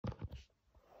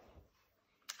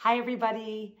Hi,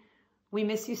 everybody. We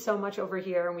miss you so much over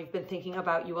here, and we've been thinking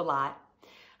about you a lot.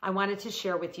 I wanted to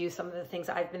share with you some of the things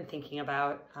I've been thinking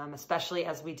about, especially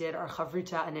as we did our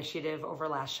Chavrutot initiative over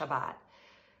last Shabbat.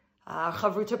 Our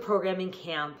Chavrutot programming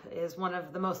camp is one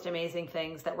of the most amazing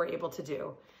things that we're able to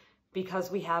do because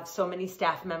we have so many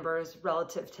staff members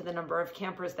relative to the number of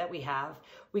campers that we have.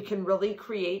 We can really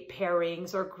create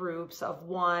pairings or groups of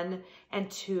 1 and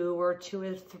 2 or 2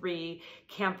 and 3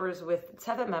 campers with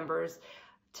 7 members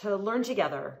to learn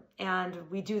together. And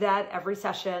we do that every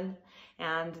session.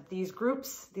 And these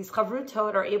groups, these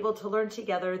Chavrutot, are able to learn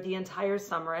together the entire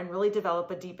summer and really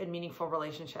develop a deep and meaningful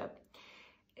relationship.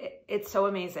 It's so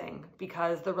amazing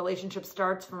because the relationship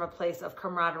starts from a place of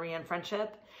camaraderie and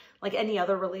friendship, like any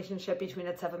other relationship between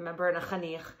a 7-member and a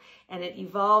chanich, and it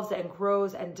evolves and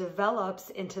grows and develops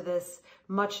into this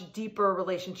much deeper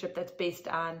relationship that's based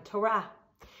on Torah.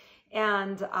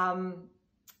 And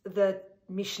the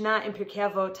Mishnah in Pirkei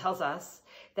Avot tells us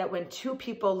that when 2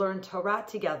 people learn Torah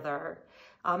together,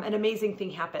 an amazing thing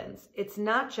happens. It's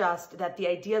not just that the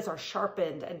ideas are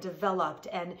sharpened and developed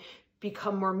and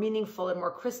become more meaningful and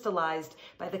more crystallized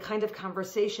by the kind of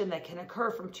conversation that can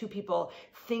occur from 2 people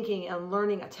thinking and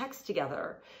learning a text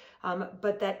together,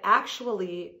 but that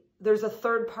actually there's a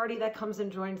third party that comes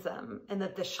and joins them, and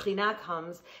that the Shekhinah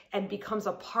comes and becomes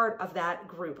a part of that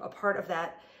group, a part of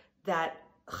that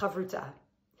Chavruta.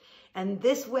 And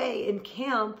this way in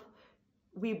camp,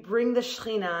 we bring the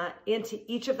Shekhinah into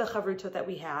each of the Chavrutot that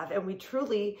we have, and we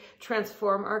truly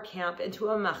transform our camp into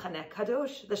a Machaneh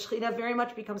Kadosh. The Shekhinah very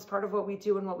much becomes part of what we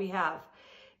do and what we have.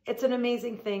 It's an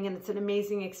amazing thing, and it's an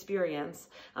amazing experience.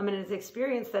 And it's an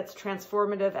experience that's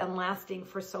transformative and lasting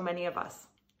for so many of us.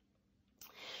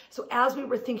 So as we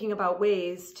were thinking about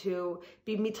ways to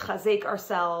be mitchazek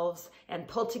ourselves and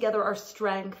pull together our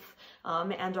strength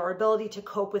and our ability to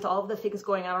cope with all of the things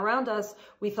going on around us,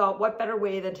 we thought, what better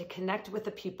way than to connect with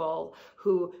the people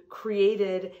who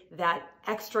created that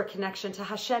extra connection to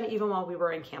Hashem even while we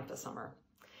were in camp this summer.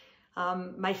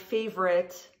 My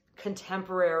favorite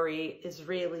contemporary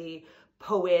Israeli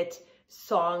poet,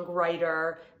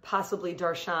 songwriter, possibly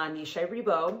Darshan, Yishai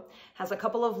Ribo, has a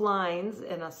couple of lines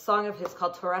in a song of his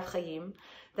called Torah Chaim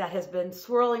that has been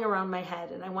swirling around my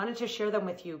head, and I wanted to share them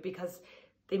with you because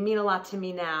they mean a lot to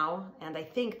me now, and I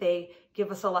think they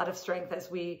give us a lot of strength as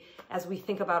we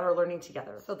think about our learning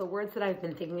together. So the words that I've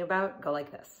been thinking about go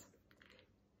like this.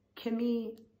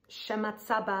 Kimi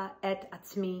shematzaba et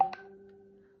atzmi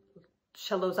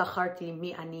shelo zacharti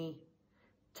mi ani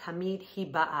tamid hi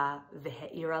ba'a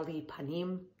ve'eira li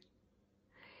panim.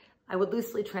 I would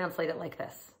loosely translate it like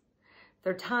this.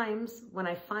 There are times when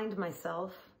I find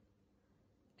myself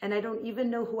and I don't even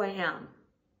know who I am.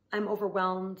 I'm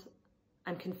overwhelmed.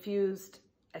 I'm confused.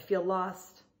 I feel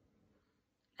lost.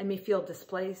 I may feel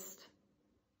displaced.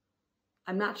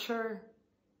 I'm not sure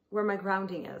where my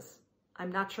grounding is.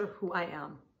 I'm not sure who I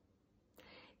am.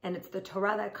 And it's the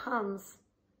Torah that comes,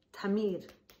 tamid,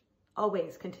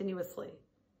 always, continuously.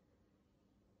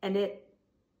 And it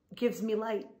gives me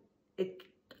light. It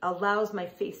allows my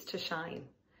face to shine.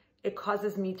 It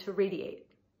causes me to radiate.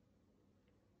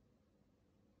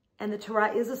 And the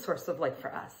Torah is a source of light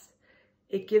for us.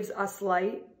 It gives us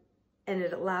light, and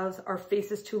it allows our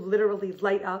faces to literally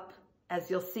light up, as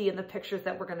you'll see in the pictures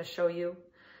that we're going to show you.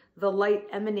 The light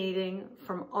emanating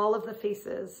from all of the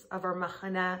faces of our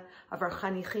Machaneh, of our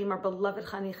Chanichim, our beloved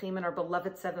Chanichim, and our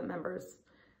beloved 7 members.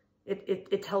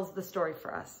 It tells the story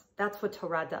for us. That's what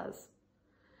Torah does.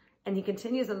 And he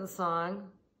continues in the song,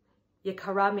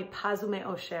 Yekara mipazu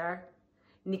me'osher,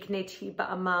 nikneti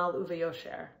ba'amal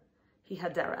uveyosher, hi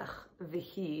haderech,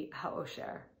 v'hi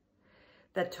ha'osher.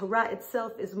 That Torah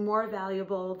itself is more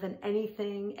valuable than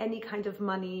anything, any kind of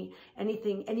money,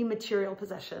 anything, any material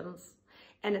possessions.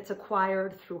 And it's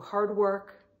acquired through hard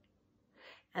work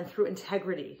and through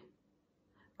integrity,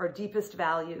 our deepest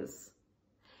values.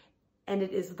 And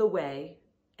it is the way,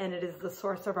 and it is the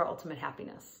source of our ultimate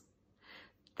happiness.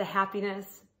 The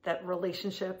happiness that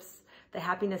relationships, the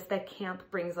happiness that camp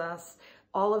brings us,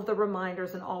 all of the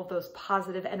reminders and all of those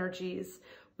positive energies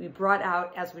we brought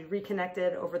out as we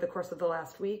reconnected over the course of the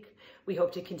last week. We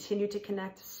hope to continue to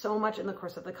connect so much in the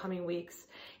course of the coming weeks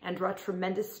and draw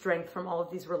tremendous strength from all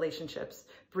of these relationships,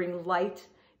 bring light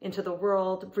into the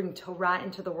world, bring Torah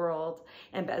into the world,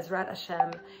 and Be'ezrat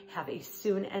Hashem, have a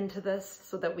soon end to this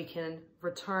so that we can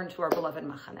return to our beloved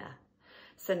Machaneh.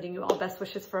 Sending you all best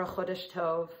wishes for a Chodesh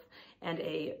Tov and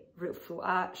a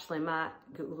Refuah Shlema,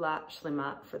 Geula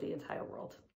Shlema for the entire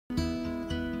world.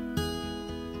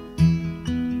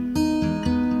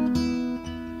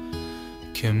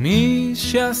 כמי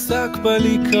שעסק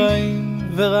בלקראים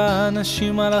וראה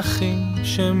אנשים מלאכים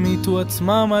שמיתו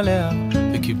עצמם עליה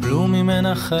קיבלו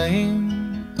ממנה חיים,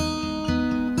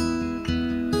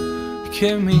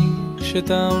 כמי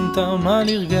שטעם טעמה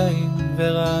לרגעים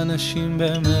וראה אנשים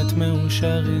באמת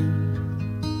מאושרים.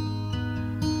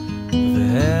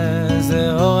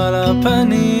 ואיזה אור על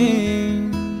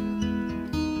הפנים,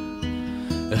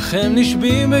 איך הם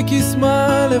נשבים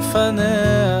בקסמה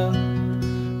לפניה,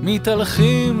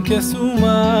 מתהלכים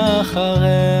כסומה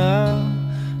אחריה,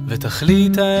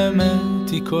 ותכלית האמת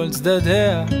היא כל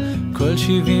צדדיה, כל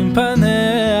 70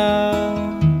 פניה.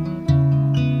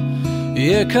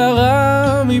 היא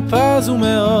יקרה מפז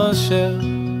ומאושר,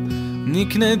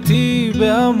 נקנתי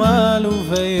בעמל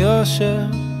וביושר,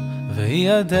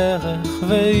 והיא הדרך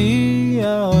והיא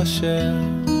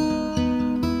האושר.